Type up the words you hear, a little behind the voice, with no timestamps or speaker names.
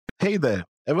Hey there,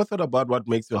 ever thought about what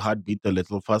makes your heart beat a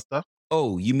little faster?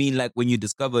 Oh, you mean like when you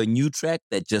discover a new track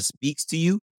that just speaks to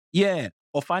you? Yeah,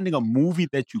 or finding a movie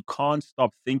that you can't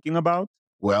stop thinking about.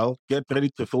 Well, get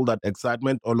ready to feel that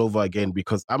excitement all over again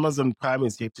because Amazon Prime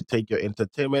is here to take your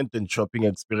entertainment and shopping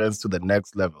experience to the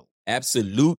next level.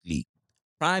 Absolutely.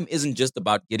 Prime isn't just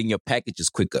about getting your packages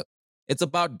quicker. It's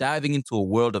about diving into a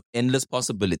world of endless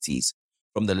possibilities,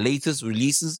 from the latest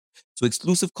releases to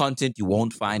exclusive content you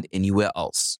won't find anywhere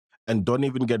else. And don't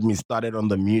even get me started on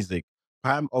the music.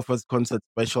 Prime offers concert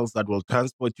specials that will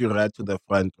transport you right to the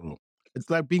front row. It's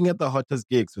like being at the hottest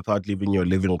gigs without leaving your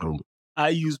living room. I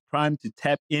use Prime to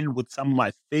tap in with some of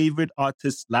my favorite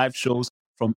artists' live shows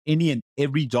from any and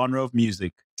every genre of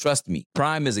music. Trust me,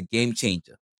 Prime is a game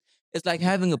changer. It's like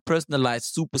having a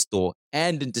personalized superstore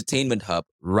and entertainment hub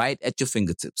right at your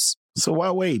fingertips. So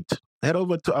why wait? Head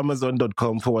over to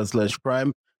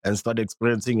amazon.com/prime and start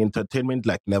experiencing entertainment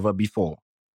like never before.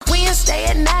 Wednesday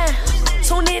at 9,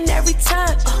 tune in every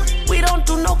time. We don't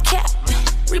do no cap,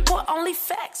 report only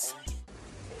facts.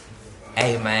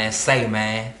 Hey man,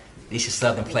 this your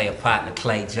Southern player partner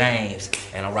Clay James,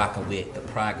 and I'm rocking with the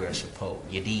Progress Report.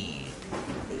 You dig?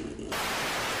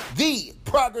 The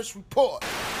Progress Report.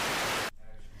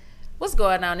 What's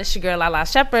going on? It's your girl Lala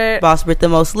Shepherd. Boss Brit the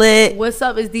most lit. What's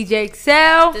up? It's DJ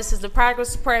Excel. This is the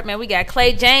Progress Report, man. We got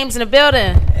Clay James in the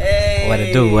building. Hey. What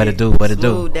it do?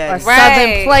 Smooth daddy. Our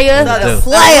Southern players.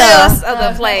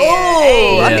 Southern players. Oh,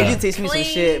 Hey. I need you to teach me some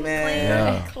shit,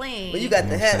 man. Clean. But you got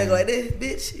the hat that go like this,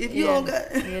 bitch. If you don't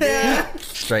got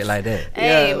Straight like that.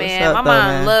 Hey, Yeah, man. what's My up, mom though,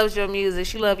 man? loves your music.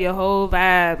 She loves your whole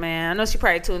vibe, man. I know she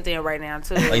probably tuned in right now,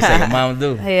 too. Oh, you say your mama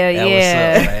do? Hell That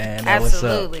yeah. what's up, man. That what's up.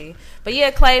 Absolutely. But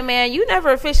yeah, Clay, man, you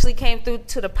never officially came through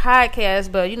to the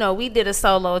podcast, but you know, we did a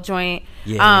solo joint.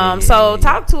 So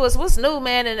talk to us. What's new,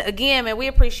 man? And again, man, we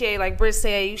appreciate, like Britt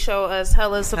said, you show us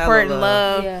hella support and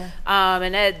love. Yeah.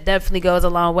 And that definitely goes a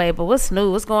long way. But what's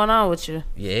new? What's going on with you?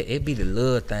 Yeah, it be the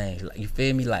little things. Like, you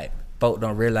feel me? Like, folk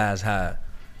don't realize how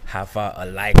far a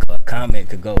like or a comment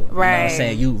could go. You know what Right. I'm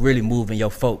saying? You really moving your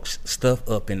folks' stuff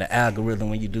up in the algorithm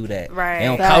when you do that. Right. It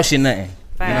don't Facts. cost you nothing.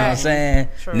 You know what I'm Facts. saying?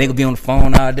 True. Nigga be on the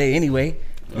phone all day anyway.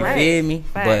 You Right. feel me?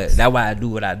 Facts. But that's why I do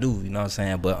what I do. You know what I'm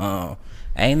saying? But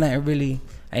ain't nothing really,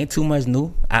 ain't too much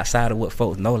new outside of what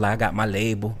folks know. Like, I got my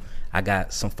label. I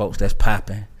got some folks that's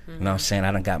popping. You know what I'm saying?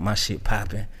 I done got my shit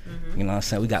popping. You know what I'm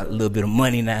saying? We got a little bit of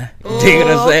money now. Dig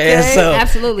what I'm saying? okay. So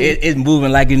Absolutely. it's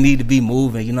moving like it need to be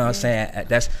moving. You know what I'm saying?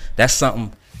 That's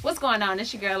something. What's going on?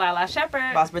 It's your girl Lala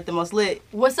Shepherd. Boss Brit the most lit.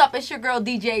 What's up? It's your girl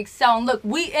DJ Excel. And look,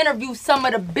 we interview some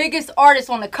of the biggest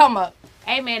artists on the come up.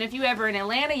 Hey, man, if you ever in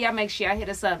Atlanta, y'all make sure y'all hit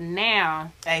us up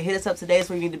now. Hey, hit us up today. It's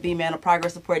where you need to be, man. The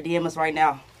Progress Report. DM us right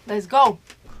now. Let's go.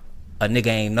 A nigga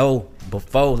ain't know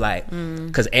before, like,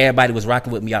 cause everybody was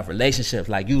rocking with me off relationships.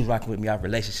 Like, you was rocking with me off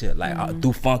relationship, like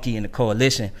through Funky and the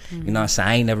Coalition. You know what I'm saying?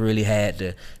 I ain't never really had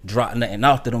to drop nothing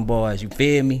off to them boys. You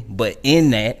feel me? But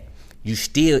in that, you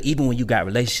still, even when you got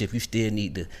relationship, you still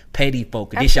need to pay these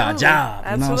folks. This y'all job. You know what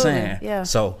I'm Absolutely. saying? Yeah.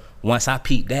 So once I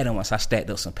peeped that and once I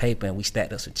stacked up some paper and we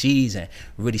stacked up some cheese and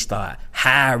really start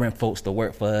hiring folks to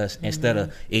work for us instead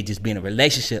of it just being a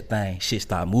relationship thing, shit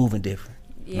start moving different.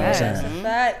 You know what I'm saying?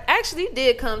 Actually, he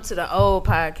did come to the old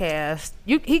podcast.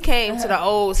 He came to the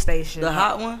old station. The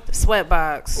hot one? The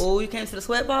Sweatbox. Oh, you came to the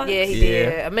sweat box? Yeah, he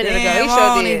did. A minute Damn, ago. He I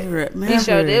sure don't did. even remember. He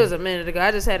sure did. It was a minute ago.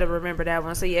 I just had to remember that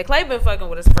one. So, yeah, Clay been fucking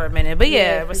with us for a minute. But,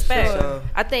 yeah, for respect. sure.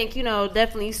 I think,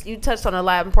 definitely you touched on a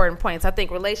lot of important points. I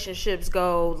think relationships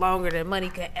go longer than money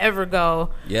can ever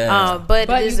go. Yeah. But it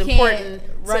But is you can't important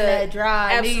run to- that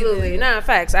dry Absolutely. neither. Nah,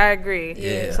 facts. I agree.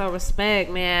 Yeah. So, respect,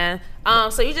 man.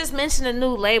 So, you just mentioned a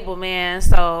new label, man.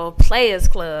 So, Playas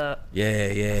Club.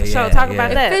 Yeah. So, talk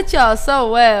about that. Fit y'all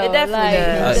so well. It definitely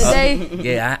does.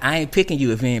 Today, Yeah, I ain't picking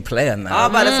you if you ain't player now. I was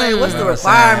about to say, what's the You know what I'm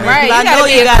saying? requirement? Right, 'Cause you I gotta know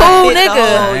be you a gotta cool fit the nigga.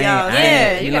 whole, I y'all. ain't-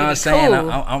 Yeah, you you know gotta what I'm be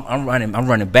saying? cool. I'm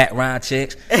running background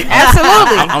checks.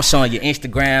 Absolutely. I'm showing your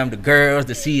Instagram, the girls,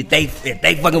 to see if they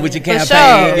fucking with your For campaign.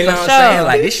 sure, You know for what I'm saying? sure.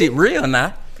 Like, this shit real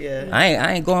now. Yeah.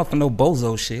 I ain't going for no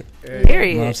bozo shit. Period.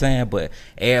 You know what I'm saying? But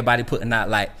everybody putting out,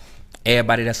 like,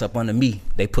 everybody that's up under me,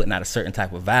 they putting out a certain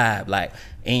type of vibe. Like,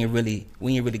 we ain't really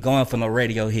going for no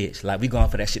radio hits. Like, we going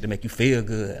for that shit to make you feel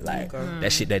good. Like,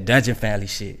 that shit, that Dungeon Family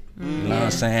shit. You know what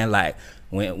I'm saying? Like,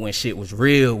 when shit was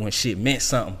real, when shit meant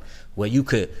something, where you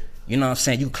could, you know what I'm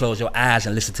saying, you could close your eyes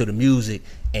and listen to the music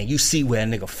and you see where a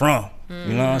nigga from.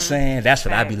 You know what I'm saying? That's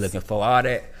what I be Facts. looking for. All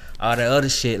that other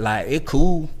shit, like, it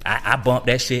cool. I bump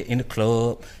that shit in the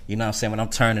club, you know what I'm saying, when I'm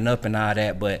turning up and all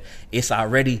that, but it's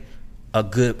already a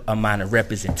good amount of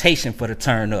representation for the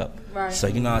turn up. Right. So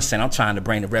you know what I'm saying? I'm trying to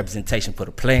bring the representation for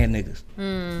the playing niggas. You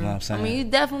know what I'm saying? I mean, you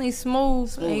definitely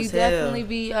smooth and you definitely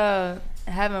be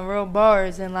having real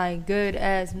bars and like good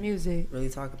ass music. Really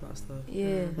talk about stuff.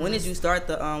 Yeah. When did you start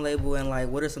the label, and like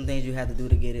what are some things you had to do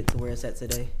to get it to where it's at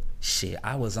today? Shit,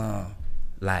 I was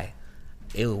like,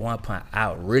 it was one point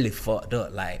I really fucked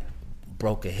up, like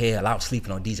broke a hell. I was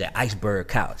sleeping on DJ Iceberg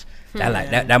couch.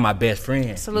 That my best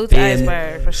friend. Salute to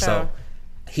Iceberg for sure. So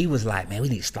he was like, man, we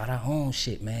need to start our own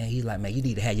shit, man. He's like, man, you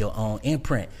need to have your own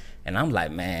imprint. And I'm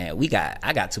like, man,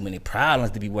 I got too many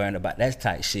problems to be worrying about that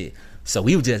type shit. So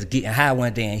we were just getting high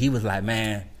one day, and he was like,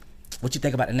 man, what you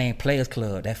think about the name Playas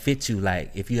Club? That fits you.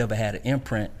 Like, if you ever had an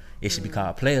imprint, it should be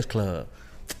called Playas Club.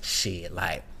 Shit,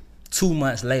 like 2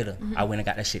 months later, I went and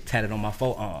got that shit tatted on my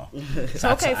forearm. So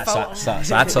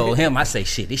I told him, I say,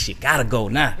 shit, this shit gotta go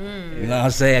now. You know what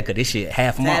I'm saying? Cause this shit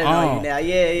half of my arm. On you now.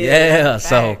 Yeah.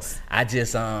 So I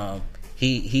just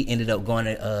he ended up going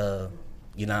to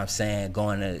you know what I'm saying,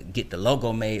 going to get the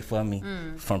logo made for me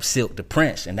from Silk to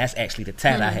Prince, and that's actually the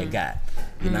tat I had got.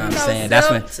 You know what I'm saying? That's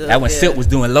when Silk was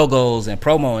doing logos and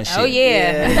promo and shit. Oh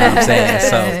yeah. You know what I'm saying?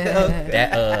 So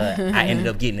that I ended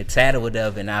up getting the tat or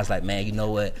whatever, and I was like, man, you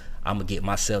know what? I'm gonna get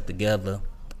myself together,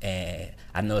 and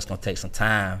I know it's gonna take some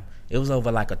time. It was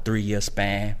over like a 3-year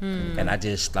span, and I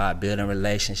just started building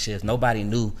relationships. Nobody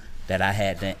knew that I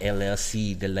had the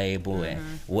LLC, the label, and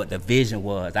what the vision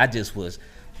was. I just was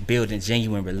building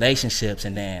genuine relationships,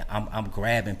 and then I'm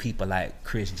grabbing people like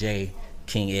Chris J,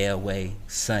 King Elway,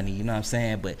 Sonny, you know what I'm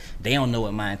saying? But they don't know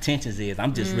what my intentions is.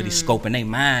 I'm just really scoping their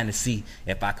mind to see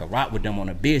if I could rock with them on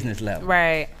a business level.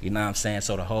 Right. You know what I'm saying?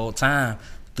 So the whole time,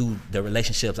 through the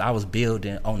relationships I was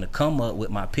building on the come up with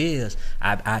my peers,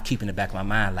 I keep in the back of my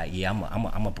mind like, yeah, I'm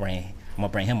gonna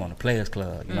bring him on the Playas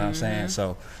Club. You know what I'm saying?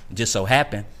 So just so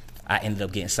happened, I ended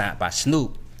up getting signed by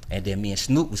Snoop, and then me and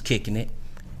Snoop was kicking it,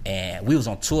 and we was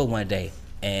on tour one day,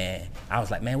 and I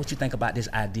was like, man, what you think about this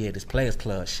idea, this Playas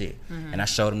Club shit? And I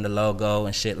showed him the logo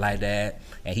and shit like that,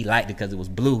 and he liked it because it was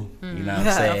blue. You know what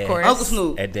I'm saying? Of course. Uncle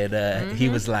Snoop. And then he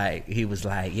was like,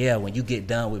 yeah, when you get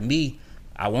done with me,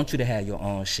 I want you to have your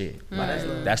own shit. Like,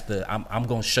 I'm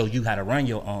gonna show you how to run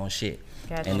your own shit.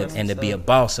 Gotcha. and to be a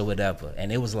boss or whatever.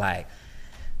 And it was like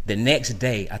the next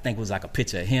day, I think it was like a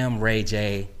picture of him, Ray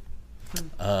J,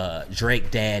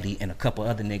 Drake Daddy, and a couple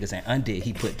other niggas, and under it,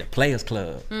 he put the Playas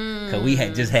Club, cause we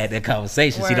had just had that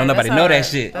conversation. See, don't nobody know that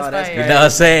shit. That's You know what I'm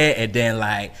saying? And then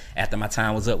like after my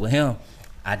time was up with him,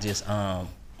 I just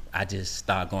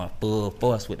started going full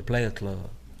force with the Playas Club.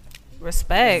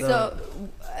 Respect. So,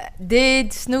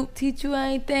 did Snoop teach you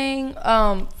anything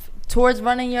towards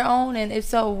running your own? And if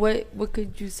so, what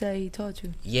could you say he taught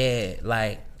you? Yeah,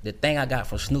 like the thing I got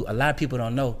from Snoop, a lot of people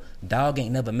don't know, dog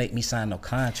ain't never make me sign no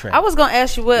contract. I was gonna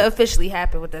ask you what officially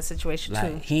happened with that situation too.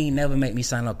 Like, he ain't never make me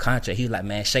sign no contract. He was like,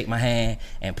 man, shake my hand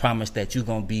and promise that you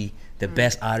gonna be the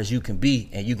best artist you can be,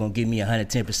 and you gonna give me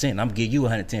 110%. I'm gonna give you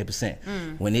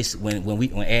 110%. When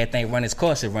everything run its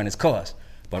course, it run its course.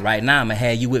 But right now, I'm gonna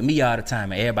have you with me all the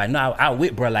time, and everybody know I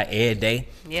with bro like every day,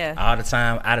 all the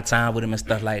time, out of time with him and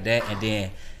stuff like that. And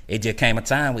then it just came a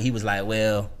time where he was like,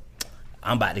 well,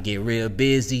 I'm about to get real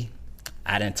busy.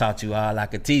 I done taught you all I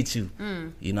could teach you.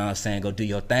 You know what I'm saying? Go do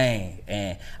your thing.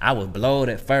 And I was blowed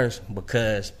at first,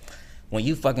 because when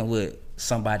you fucking with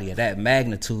somebody of that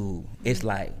magnitude, it's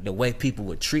like the way people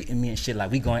were treating me and shit. Like,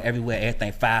 we going everywhere,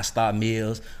 everything 5-star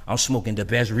meals. I'm smoking the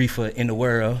best reefer in the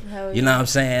world. You know what I'm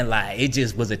saying? Like, it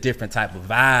just was a different type of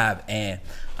vibe. And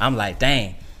I'm like,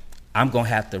 dang, I'm gonna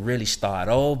have to really start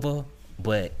over.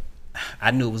 But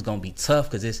I knew it was gonna be tough,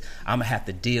 because I'm gonna have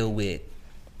to deal with,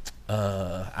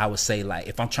 I would say, like,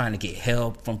 if I'm trying to get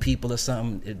help from people or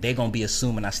something, they're gonna be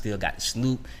assuming I still got the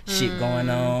Snoop shit going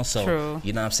on. So true.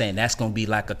 You know what I'm saying? That's gonna be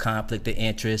like a conflict of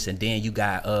interest. And then you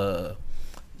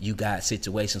got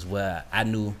situations where I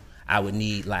knew I would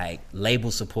need like label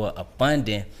support or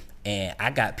funding, and I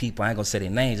got people, I ain't gonna say their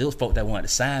names, it was folk that wanted to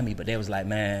sign me, but they was like,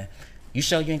 man, you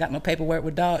sure you ain't got no paperwork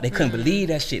with dog? They couldn't believe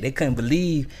that shit. They couldn't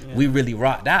believe we really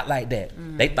rocked out like that.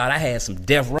 They thought I had some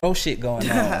death row shit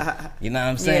going on. You know what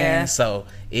I'm saying? Yeah. So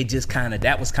it just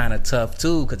that was kind of tough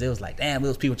too, because it was like, damn, it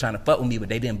was people trying to fuck with me, but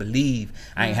they didn't believe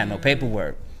I ain't had no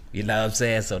paperwork. You know what I'm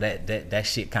saying? So that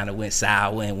shit kind of went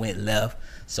sour and went left.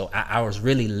 So I was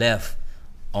really left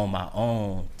on my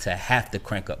own to have to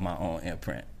crank up my own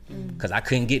imprint. Cause I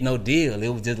couldn't get no deal. It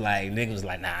was just like, niggas was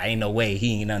like, nah, ain't no way.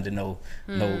 He ain't under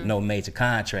no major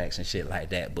contracts and shit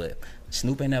like that. But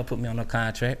Snoop ain't never put me on no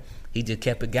contract. He just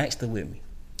kept it gangster with me.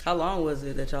 How long was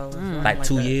it that y'all was like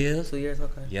 2 years. 2 years,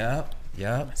 okay.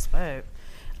 Yep. Respect.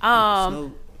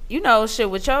 Snoop. You know,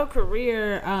 shit, with your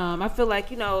career, I feel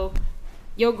like, you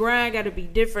your grind got to be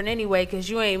different anyway, because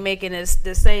you ain't making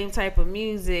the same type of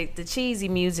music, the cheesy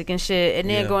music and shit, and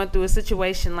then going through a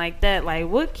situation like that. Like,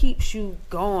 what keeps you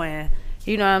going?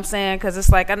 You know what I'm saying? Because it's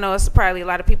like, I know it's probably a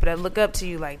lot of people that look up to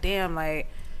you like, damn, like,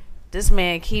 this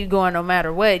man keep going no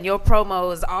matter what. And your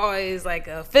promo is always like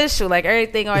official, like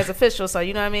everything always official. So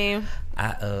you know what I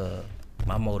mean?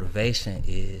 My motivation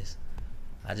is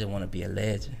I just want to be a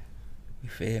legend. You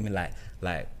feel me? Like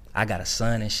I got a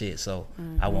son and shit, so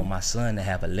I want my son to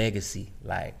have a legacy.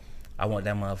 Like, I want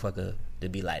that motherfucker to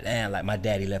be like, damn, like my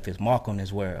daddy left his mark on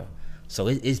this world. So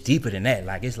it's deeper than that.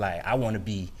 Like, it's like I want to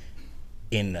be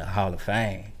in the Hall of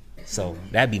Fame. So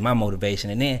that'd be my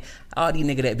motivation. And then all these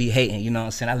niggas that be hating, you know what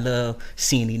I'm saying? I love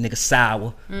seeing these niggas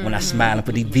sour when I smile and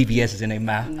put these BBSs in their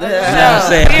mouth. You know what I'm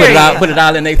saying? Put it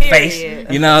all in their face.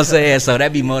 You know what I'm saying? So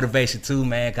that'd be motivation too,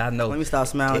 man. Cause I know. Let me stop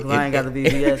smiling because I ain't got the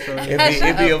BBS. So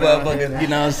it be a motherfucker, you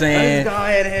know what I'm saying? Go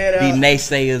ahead and head These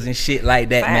naysayers and shit like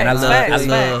that, man.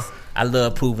 I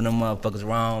love proving them motherfuckers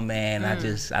wrong, man. I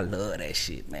love that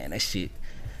shit, man. That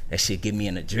shit give me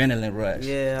an adrenaline rush.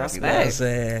 Yeah, you know what I'm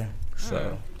saying?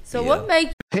 So what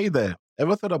makes Hey there,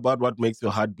 ever thought about what makes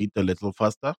your heart beat a little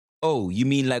faster? Oh, you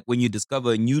mean like when you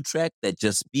discover a new track that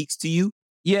just speaks to you?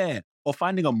 Yeah, or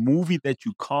finding a movie that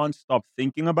you can't stop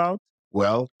thinking about.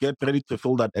 Well, get ready to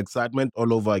feel that excitement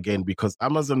all over again, because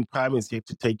Amazon Prime is here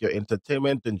to take your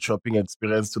entertainment and shopping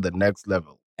experience to the next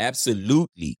level.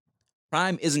 Absolutely.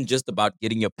 Prime isn't just about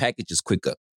getting your packages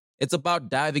quicker. It's about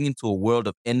diving into a world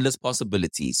of endless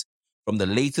possibilities, from the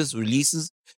latest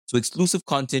releases to exclusive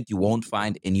content you won't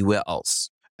find anywhere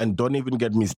else. And don't even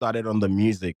get me started on the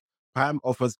music. Prime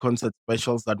offers concert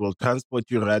specials that will transport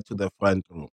you right to the front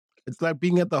row. It's like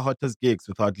being at the hottest gigs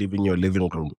without leaving your living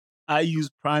room. I use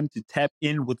Prime to tap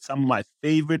in with some of my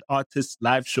favorite artists'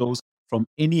 live shows from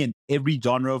any and every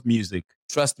genre of music.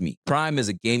 Trust me, Prime is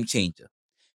a game changer.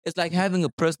 It's like having a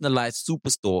personalized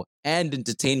superstore and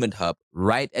entertainment hub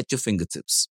right at your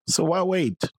fingertips. So why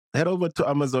wait? Head over to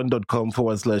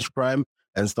amazon.com/prime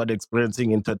and start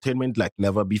experiencing entertainment like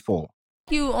never before.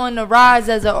 you on the rise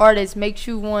as an artist makes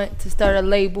you want to start a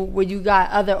label where you got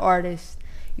other artists?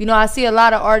 You know, I see a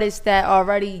lot of artists that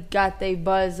already got their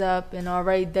buzz up and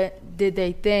already did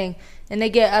their thing, and they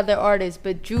get other artists,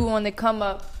 but you on the come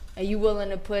up and you willing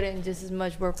to put in just as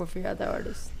much work with your other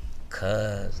artists?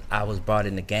 Cause I was brought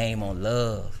in the game on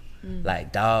love.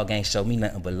 Like, dog ain't show me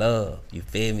nothing but love. You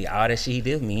feel me? All that shit he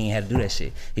did for me, he ain't had to do that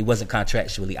shit. He wasn't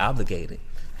contractually obligated.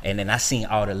 And then I seen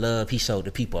all the love he showed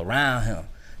the people around him.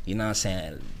 You know what I'm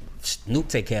saying? Snoop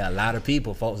take care of a lot of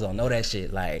people. Folks don't know that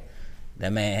shit. Like,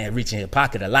 that man had reaching his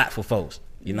pocket a lot for folks.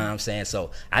 You know what I'm saying?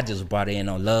 So I just brought it in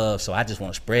on love. So I just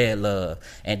want to spread love.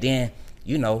 And then,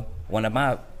 you know, one of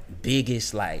my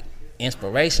biggest, like,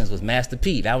 inspirations was Master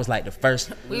P. That was like the first.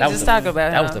 That was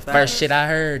the first shit I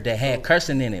heard that had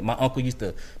cursing in it. My uncle used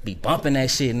to be bumping that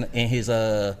shit in his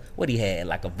what he had,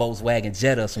 like a Volkswagen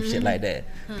Jetta or some shit like that.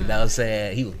 You know what I'm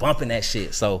saying? He was bumping that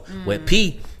shit. So with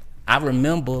P, I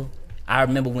remember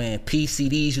when P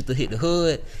CDs used to hit the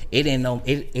hood. It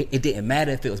didn't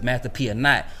matter if it was Master P or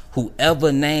not.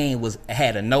 Whoever name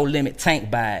had a No Limit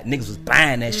tank by it, niggas was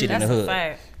buying that shit in the hood.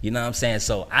 Fact. You know what I'm saying?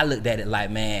 So I looked at it like,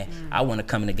 man, I want to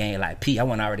come in the game like P. I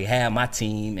want to already have my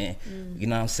team and, you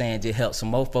know what I'm saying, just help some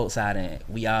more folks out and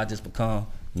we all just become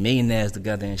millionaires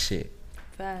together and shit.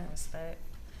 Fast.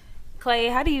 Clay,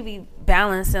 how do you be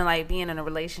balancing, like, being in a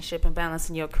relationship and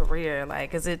balancing your career?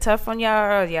 Like, is it tough on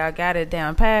y'all or y'all got it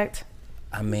down packed?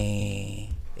 I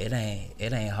mean, it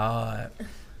ain't hard.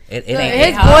 It His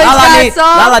ain't voice got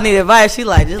soft. All I need advice, she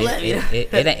like, just let me.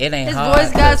 It ain't His hard.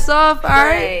 voice got soft, all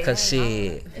right? Cause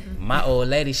shit, my old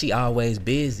lady, she always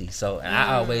busy, so and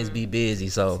I always be busy,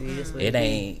 so it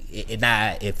ain't. If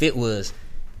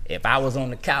I was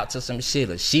on the couch or some shit,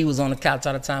 or she was on the couch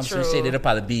all the time or some shit, it'll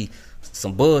probably be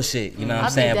some bullshit. You know what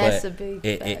I'm saying? That's But a big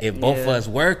if both of us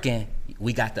working,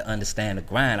 we got to understand the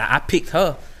grind. I picked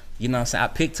her. You know what I'm saying? I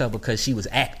picked her because she was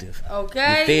active.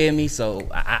 Okay. You feel me? So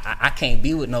I can't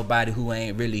be with nobody who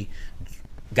ain't really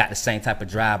got the same type of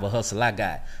drive or hustle I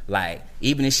got. Like,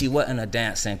 even if she wasn't a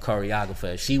dancing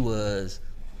choreographer, if she was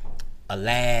a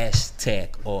lash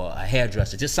tech or a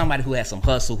hairdresser, just somebody who had some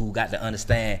hustle, who got to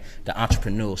understand the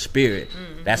entrepreneurial spirit.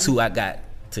 That's who I got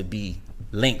to be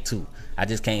linked to. I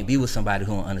just can't be with somebody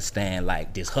who don't understand,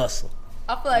 like, this hustle.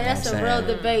 I feel like that's a real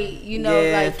debate, you know,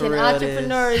 Yeah, like, for can real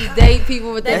entrepreneurs date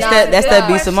people with That's that? that. That's that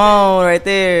B Simone right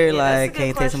there. Yeah, that's a Like, good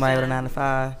can't take somebody with a question.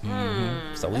 9 to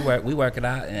 5. So we work it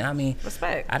out, and I mean,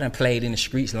 Respect. I done played in the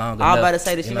streets long enough. I was about to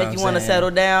say, did she make you want to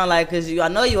settle down? Like, cause I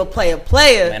know you a player.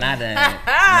 Man, I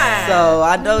done. So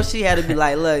I know she had to be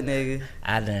like, look, nigga.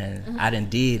 I done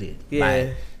did it. Yeah.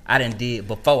 Like, I done did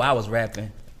before I was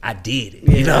rapping. I did it.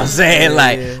 You know what I'm saying?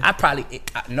 Like I probably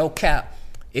no cap.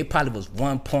 It probably was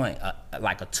one point,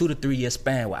 like a 2 to 3 year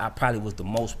span, where I probably was the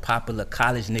most popular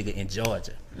college nigga in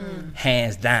Georgia,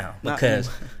 hands down. Because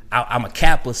I'm a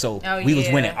capper, so we was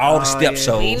winning all the step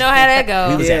shows. You know how that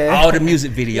goes. We was at all the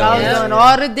music videos. Y'all was doing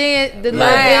all the dance, the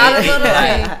little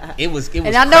dance. It was.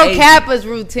 And I know Kappa's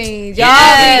routines. Y'all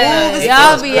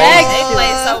be extra. They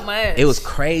play so much. It was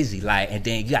crazy. Like, and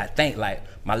then you gotta think, like,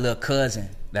 my little cousin,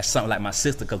 that's something like my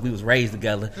sister, because we was raised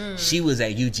together. She was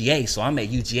at UGA, so I'm at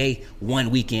UGA one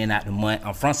weekend out the month.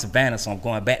 I'm from Savannah, so I'm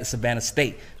going back to Savannah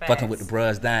State, fucking with the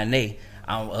bros down there.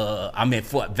 I'm in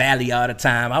Fort Valley all the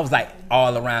time. I was like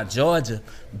all around Georgia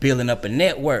building up a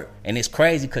network. And it's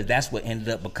crazy because that's what ended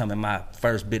up becoming my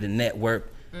first bit of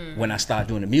network when I started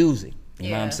doing the music. You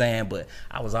know what I'm saying? But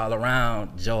I was all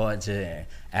around Georgia and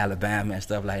Alabama and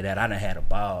stuff like that. I done had a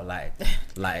ball. Like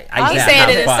I used to have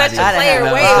it in house such parties. a player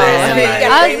way. You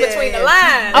got to read between the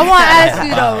lines. I want to ask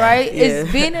you though, right?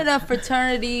 Is being in a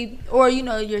fraternity or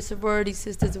your sorority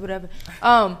sisters or whatever,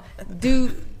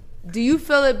 do you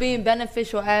feel it being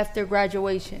beneficial after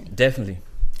graduation? Definitely.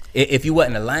 If you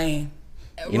wasn't a lane,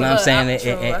 you know what I'm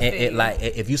saying? Like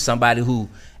if you somebody who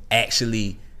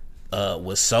actually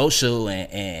was social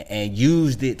and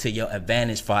used it to your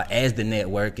advantage far as the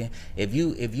networking. If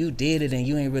you did it and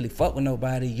you ain't really fuck with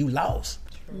nobody, you lost.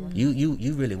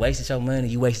 You really wasted your money,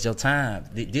 you wasted your time.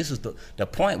 This was the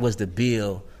point was to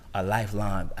build a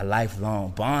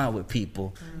lifelong bond with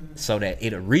people so that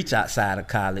it'll reach outside of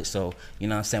college. So, you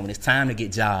know what I'm saying, when it's time to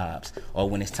get jobs or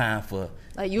when it's time for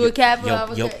like you a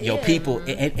Kappa, your people,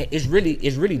 it's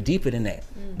really deeper than that.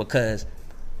 Because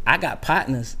I got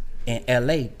partners in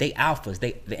LA, they alphas,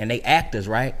 they actors,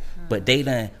 right? But they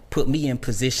done put me in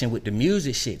position with the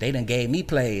music shit. They done gave me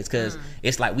plays because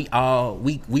it's like we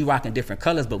rocking different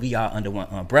colors, but we all under one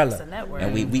umbrella,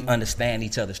 and we understand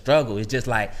each other's struggle. It's just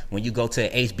like when you go to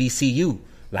HBCU,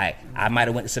 like I might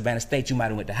have went to Savannah State, you might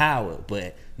have went to Howard,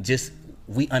 but just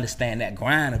we understand that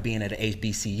grind of being at the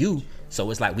HBCU. So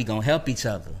it's like we gonna help each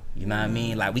other. You know what I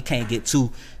mean? Like we can't get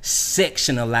too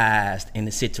sectionalized in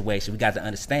the situation. We got to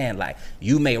understand, like,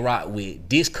 you may rock with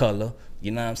this color,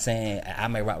 you know what I'm saying? I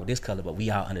may rock with this color, but we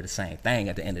all under the same thing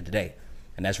at the end of the day.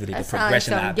 And that's really the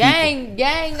progression of our gang,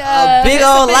 big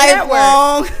old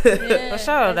lifelong. For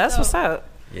sure. That's what's up.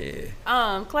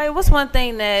 Yeah. Clay, what's one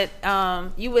thing that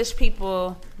you wish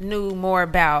people knew more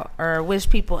about or wish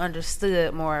people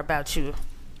understood more about you?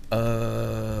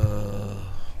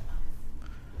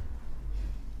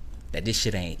 That this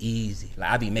shit ain't easy.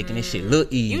 Like I be making this shit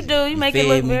look easy. You do. You make it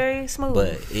look very smooth.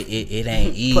 But it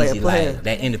ain't easy. Player. Like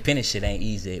that independent shit ain't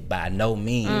easy by no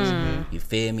means. You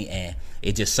feel me? And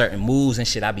it just certain moves and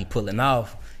shit I be pulling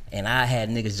off. And I had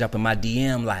niggas jump in my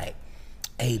DM like,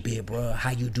 "Hey, big bro, how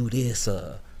you do this?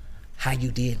 How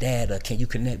you did that? Can you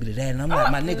connect me to that?" And I'm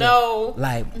like, my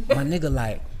nigga,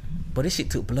 like, but this shit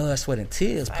took blood, sweat, and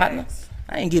tears, partner.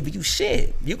 I ain't giving you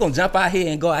shit. You gonna jump out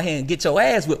here and go out here and get your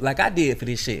ass whipped like I did for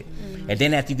this shit. And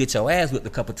then after you get your ass whipped a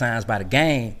couple times by the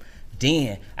game,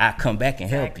 then I come back and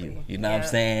help you. You know what I'm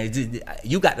saying?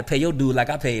 You got to pay your due like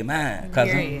I paid mine.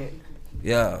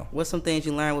 Yeah. What's some things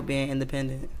you learned with being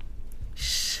independent?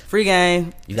 Free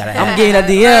game. You gotta have. I'm getting a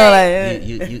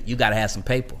DM. Like, you gotta have some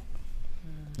paper.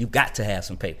 You got to have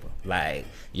some paper. Like,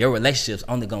 your relationships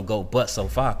only gonna go but so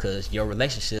far because your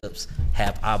relationships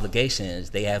have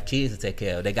obligations. They have kids to take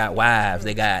care of. They got wives.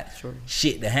 They got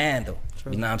shit to handle.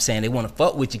 You know what I'm saying? They want to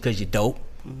fuck with you because you're dope,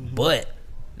 but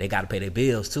they got to pay their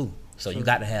bills too. So you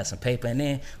got to have some paper. And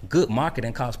then good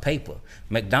marketing costs paper.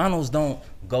 McDonald's don't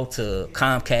go to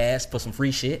Comcast for some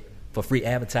free shit, for free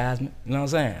advertisement. You know what I'm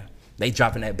saying? They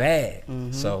dropping that bag.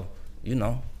 So, you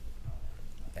know.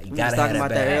 You we gotta was talking have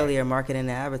about that that earlier, marketing and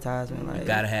advertisement. Like, you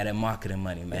gotta have that marketing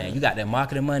money, man. You got that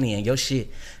marketing money and your shit.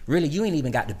 Really, you ain't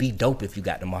even got to be dope if you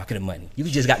got the marketing money. You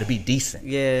just got to be decent.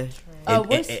 Yeah.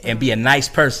 And be a nice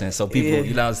person. So people,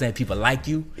 you know what I'm saying? People like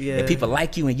you. Yeah. If people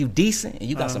like you and you decent and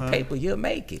you got some paper, you'll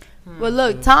make it. Well,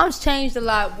 look, times changed a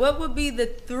lot. What would be the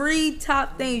 3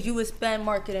 top things you would spend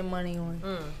marketing money on?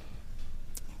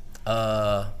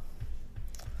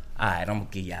 All right, I'm gonna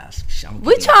give y'all some.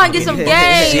 We trying to get some game.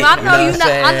 I know you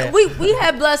not. We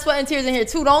have blood, sweat, and tears in here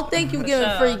too. Don't think you giving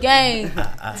free game.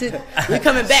 We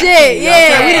coming back. Shit,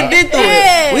 yeah. We done been through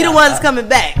it. We the ones coming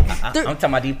back. I'm talking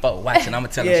about these folks watching. I'm gonna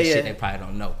tell them some shit they probably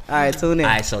don't know. All right, tune in.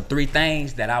 All right, so 3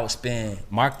 things that I would spend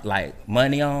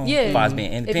money on. As far as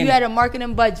being independent. If you had a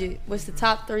marketing budget, what's the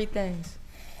top 3 things?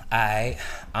 All right,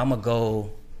 I'm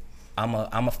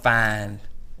gonna find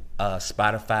a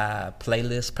Spotify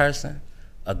playlist person.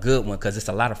 A good one, because it's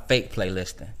a lot of fake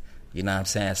playlisting. You know what I'm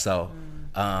saying? So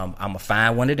I'm going to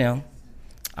find one of them.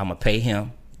 I'm going to pay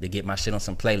him to get my shit on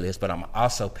some playlists, but I'm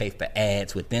also pay for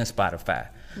ads within Spotify.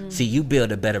 See, you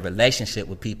build a better relationship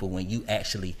with people when you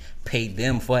actually pay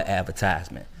them for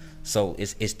advertisement. So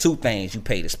it's two things. You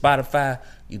pay the Spotify,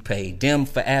 you pay them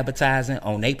for advertising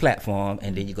on their platform,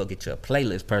 and then you go get your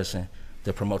playlist person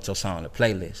to promote your song on the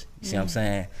playlist. You see what I'm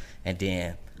saying? And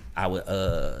then I would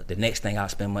the next thing I'll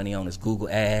spend money on is Google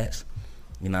ads.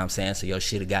 You know what I'm saying? So your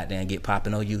shit'll goddamn get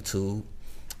popping on YouTube.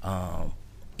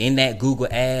 In that Google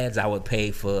ads, I would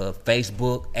pay for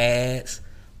Facebook ads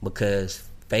because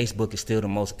Facebook is still the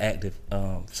most active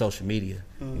social media.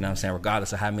 You know what I'm saying?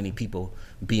 Regardless of how many people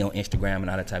be on Instagram and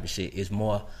all that type of shit, it's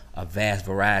more a vast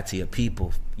variety of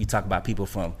people. You talk about people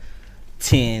from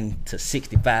 10 to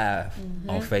 65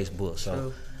 on Facebook.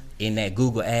 So in that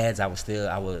Google ads, I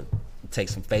would take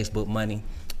some Facebook money.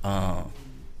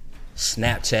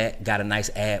 Snapchat got a nice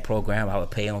ad program. I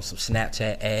would pay on some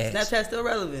Snapchat ads. Snapchat's still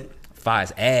relevant. Far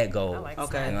as ad goes,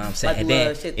 Okay. you know what I'm saying? Like and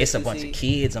then shit it's a that you bunch see. of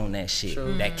kids on that shit.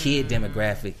 True. That kid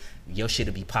demographic, your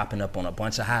shit'll be popping up on a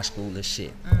bunch of high schoolers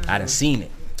shit. I done seen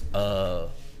it.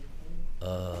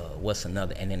 What's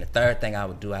another? And then the third thing I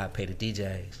would do, I'd pay the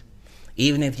DJs.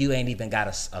 Even if you ain't even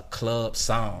got a club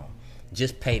song,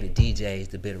 just pay the DJs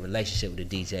to build a relationship with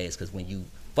the DJs, because when you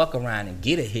fuck around and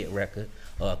get a hit record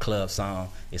or a club song,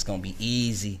 it's gonna be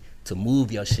easy to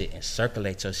move your shit and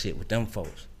circulate your shit with them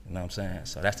folks. You know what I'm saying?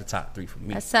 So that's the top 3 for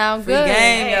me. That sound Free good.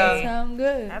 game, yo. That sound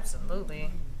good. Absolutely.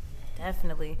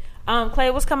 Definitely. Clay,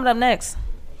 what's coming up next?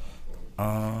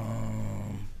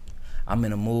 I'm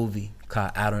in a movie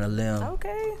called Out on a Limb.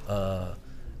 Okay.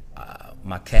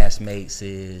 My castmates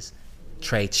is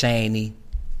Trey Chaney,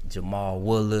 Jamal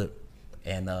Woolard,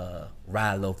 and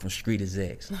Rilo from Street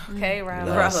Execs. Okay, You right.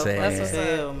 know what I'm saying? That's what's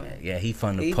up, man. Yeah, he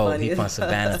from the He Pope. funny He as from fuck.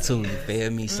 Savannah too. You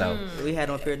feel me? So We had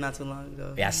him up here not too long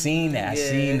ago. yeah, I seen that.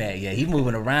 Yeah, he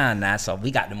moving around now. So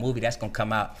we got the movie that's gonna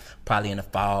come out probably in the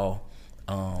fall.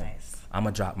 Nice. I'm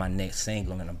gonna drop my next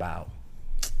single in about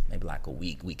maybe like a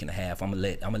week and a half. I'm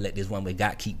gonna let this one we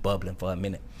got keep bubbling for a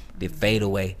minute. The Fade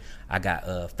Away. I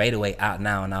got Fade Away out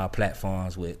now on all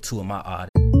platforms with 2 of my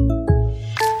artists.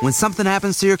 When something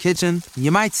happens to your kitchen, you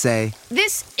might say,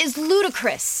 "This is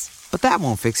ludicrous." but that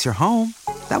won't fix your home.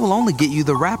 That will only get you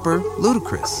the rapper,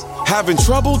 Ludacris. Having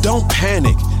trouble? Don't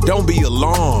panic. Don't be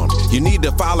alarmed. You need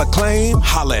to file a claim?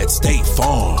 Holla at State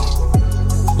Farm.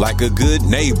 Like a good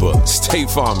neighbor, State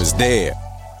Farm is there.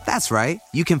 That's right.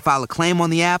 You can file a claim on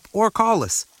the app or call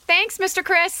us. Thanks, Mr.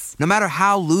 Chris. No matter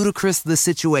how ludicrous the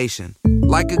situation,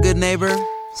 like a good neighbor,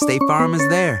 State Farm is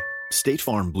there. State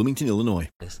Farm, Bloomington, Illinois.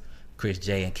 Chris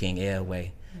J and King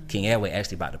Airway. King Airway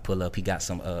actually about to pull up. He got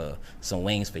some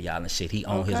wings for y'all and shit. He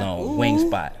own his own wing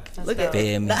spot. Look at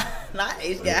feel me? Nice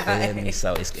You guy. feel me?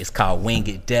 So it's called Wing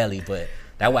It Deli, but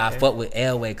that's why I fuck with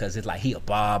Airway, because it's like he a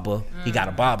barber. He got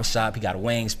a barber shop. He got a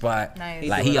wing spot. Nice.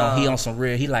 Like he on some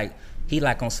real. He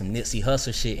like on some Nipsey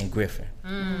Hussle shit in Griffin.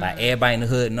 Like everybody in the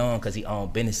hood know him because he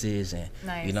own businesses and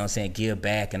Nice. you know what I'm saying, give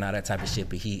back and all that type of shit.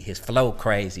 But his flow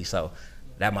crazy. So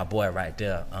that my boy right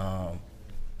there.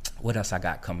 What else I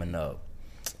got coming up?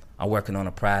 I'm working on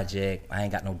a project. I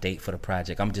ain't got no date for the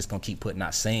project. I'm just gonna keep putting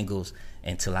out singles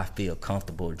until I feel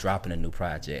comfortable dropping a new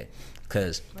project.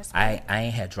 Cause I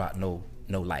ain't had dropped no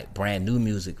like brand new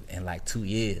music in like 2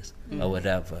 years or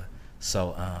whatever.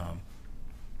 So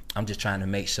I'm just trying to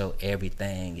make sure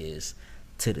everything is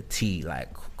to the T,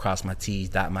 like cross my T's,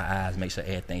 dot my I's, make sure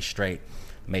everything's straight.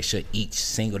 Make sure each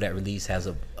single that release has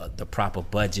the proper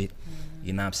budget.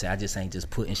 You know what I'm saying? I just ain't just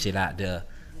putting shit out there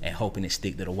and hoping it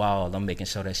stick to the wall. I'm making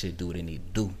sure that shit do what it need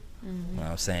to do. You know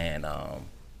what I'm saying?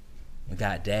 We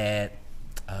got that.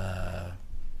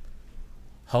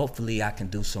 Hopefully I can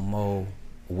do some more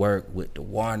work with the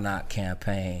Warnock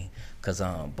campaign, because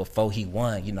before he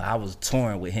won, you know, I was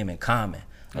touring with him in Common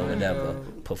or whatever,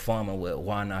 performing with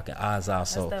Warnock and Ozzy.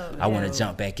 So I want to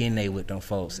jump back in there with them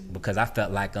folks, because I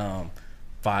felt like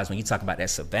far as when you talk about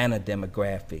that Savannah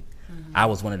demographic, I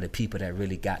was one of the people that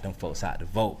really got them folks out to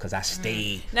vote, because I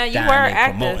stayed Now you down were there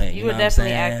active. promoting, You know were what I'm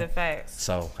definitely saying? active. Facts.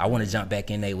 So I want to jump back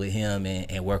in there with him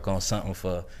and work on something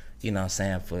for, you know what I'm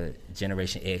saying, for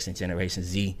Generation X and Generation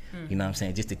Z. You know what I'm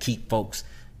saying? Just to keep folks,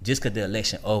 just because the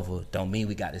election over don't mean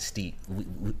we got to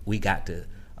we got to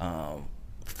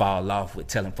fall off with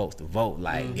telling folks to vote.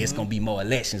 Like it's gonna be more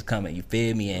elections coming, you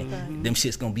feel me? And them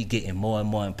shit's gonna be getting more and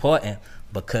more important,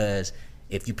 because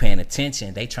if you paying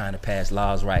attention, they trying to pass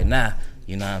laws right now,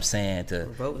 you know what I'm saying, to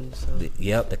Voting,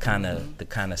 so. to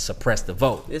kind of suppress the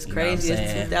vote. It's you know what I'm crazy.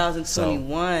 It's saying?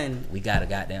 2021. So we gotta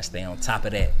goddamn stay on top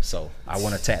of that. So I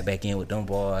want to tap back in with them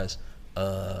boys,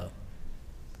 and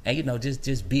you know,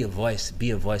 just be a voice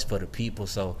for the people.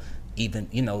 So even,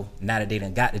 you know, now that they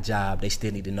done got the job, they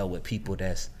still need to know what people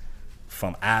that's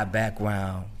from our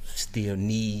background still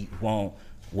want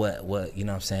what you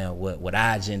know what I'm saying, what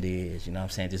our agenda is, you know what I'm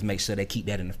saying? Just make sure they keep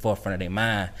that in the forefront of their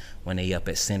mind when they up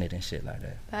at Senate and shit like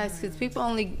that. That's because people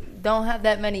only don't have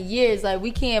that many years. Like,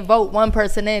 we can't vote one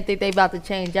person in and think they about to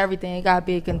change everything. It gotta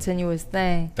be a continuous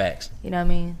thing. Facts. You know what I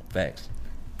mean? Facts.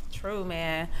 True,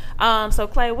 man. So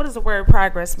Clay, what does the word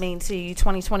progress mean to you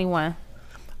 2021?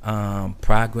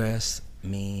 Progress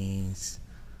means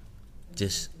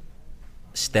just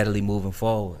steadily moving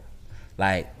forward.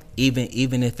 Like,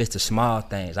 even if it's the small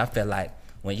things, I feel like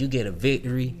when you get a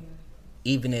victory,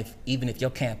 even if your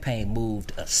campaign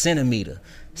moved a centimeter,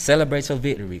 celebrate your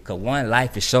victory. Cause one,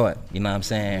 life is short. You know what I'm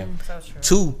saying? So true.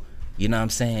 Two, you know what I'm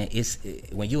saying?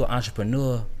 When you're an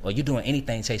entrepreneur or you're doing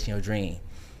anything chasing your dream,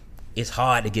 it's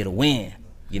hard to get a win.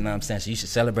 You know what I'm saying? So you should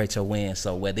celebrate your win.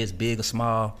 So whether it's big or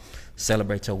small,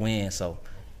 celebrate your win. So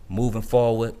moving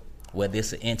forward, whether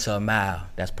it's an inch or a mile,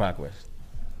 that's progress.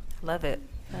 Love it.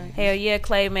 Hell yeah,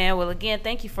 Clay, man. Well, again,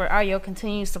 thank you for all your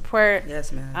continued support.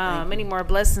 Yes, man. Many more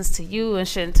blessings to you and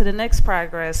shit into the next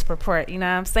progress report. You know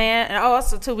what I'm saying? And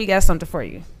also, too, we got something for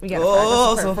you. We got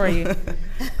a progress report for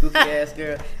you. Goofy ass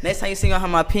girl. Next time you see me, I'll have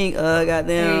my pink, goddamn.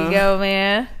 There you go,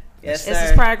 man. Yes, sir. This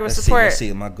is progress report. Let's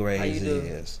see what my grades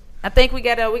is. I think we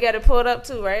gotta pull it up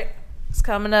too, right? It's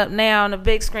coming up now on the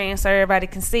big screen so everybody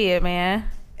can see it, man.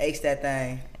 Ace that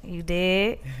thing. You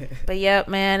did. But yep,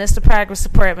 man, it's the progress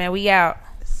report, man. We out.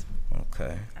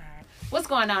 Okay. What's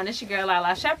going on? It's your girl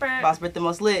Lala Shepherd. Boss Britt the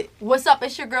most lit. What's up?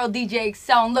 It's your girl DJ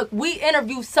Excel. And look, we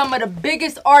interview some of the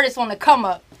biggest artists on the come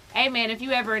up. Hey man, if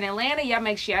you ever in Atlanta, y'all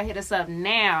make sure y'all hit us up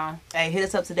now. Hey, hit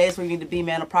us up today. It's where you need to be,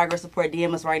 man. A progress report.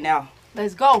 DM us right now.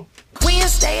 Let's go.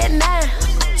 Wednesday at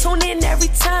 9. Tune in every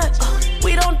time.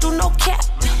 We don't do no cap.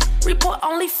 Report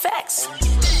only facts.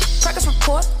 Progress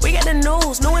report. We got the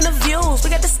news, new interviews. We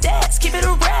got the stats. Keep it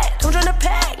a rack. Don't join the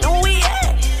pack. Know where we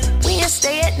at.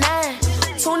 Wednesday at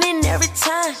 9. Tune in every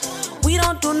time. We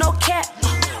don't do no cap.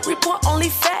 Report only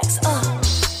facts.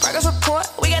 Progress report.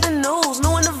 We got the news,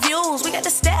 new interviews. We got the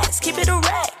stats. Keep it a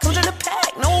rack. Don't join the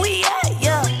pack. Know where we at.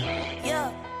 Yeah.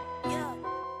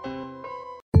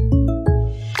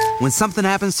 When something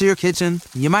happens to your kitchen,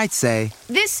 you might say,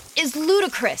 This is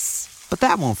ludicrous. but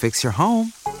that won't fix your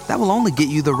home. That will only get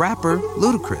you the rapper,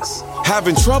 Ludacris.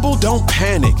 Having trouble? Don't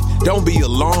panic. Don't be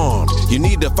alarmed. You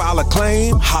need to file a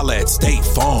claim? Holla at State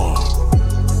Farm.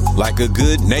 Like a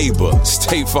good neighbor,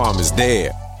 State Farm is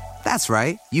there. That's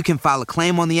right. You can file a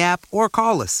claim on the app or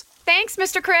call us. Thanks,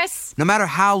 Mr. Chris. No matter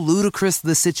how ludicrous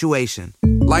the situation,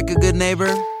 like a good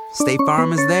neighbor, State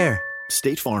Farm is there.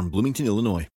 State Farm, Bloomington, Illinois.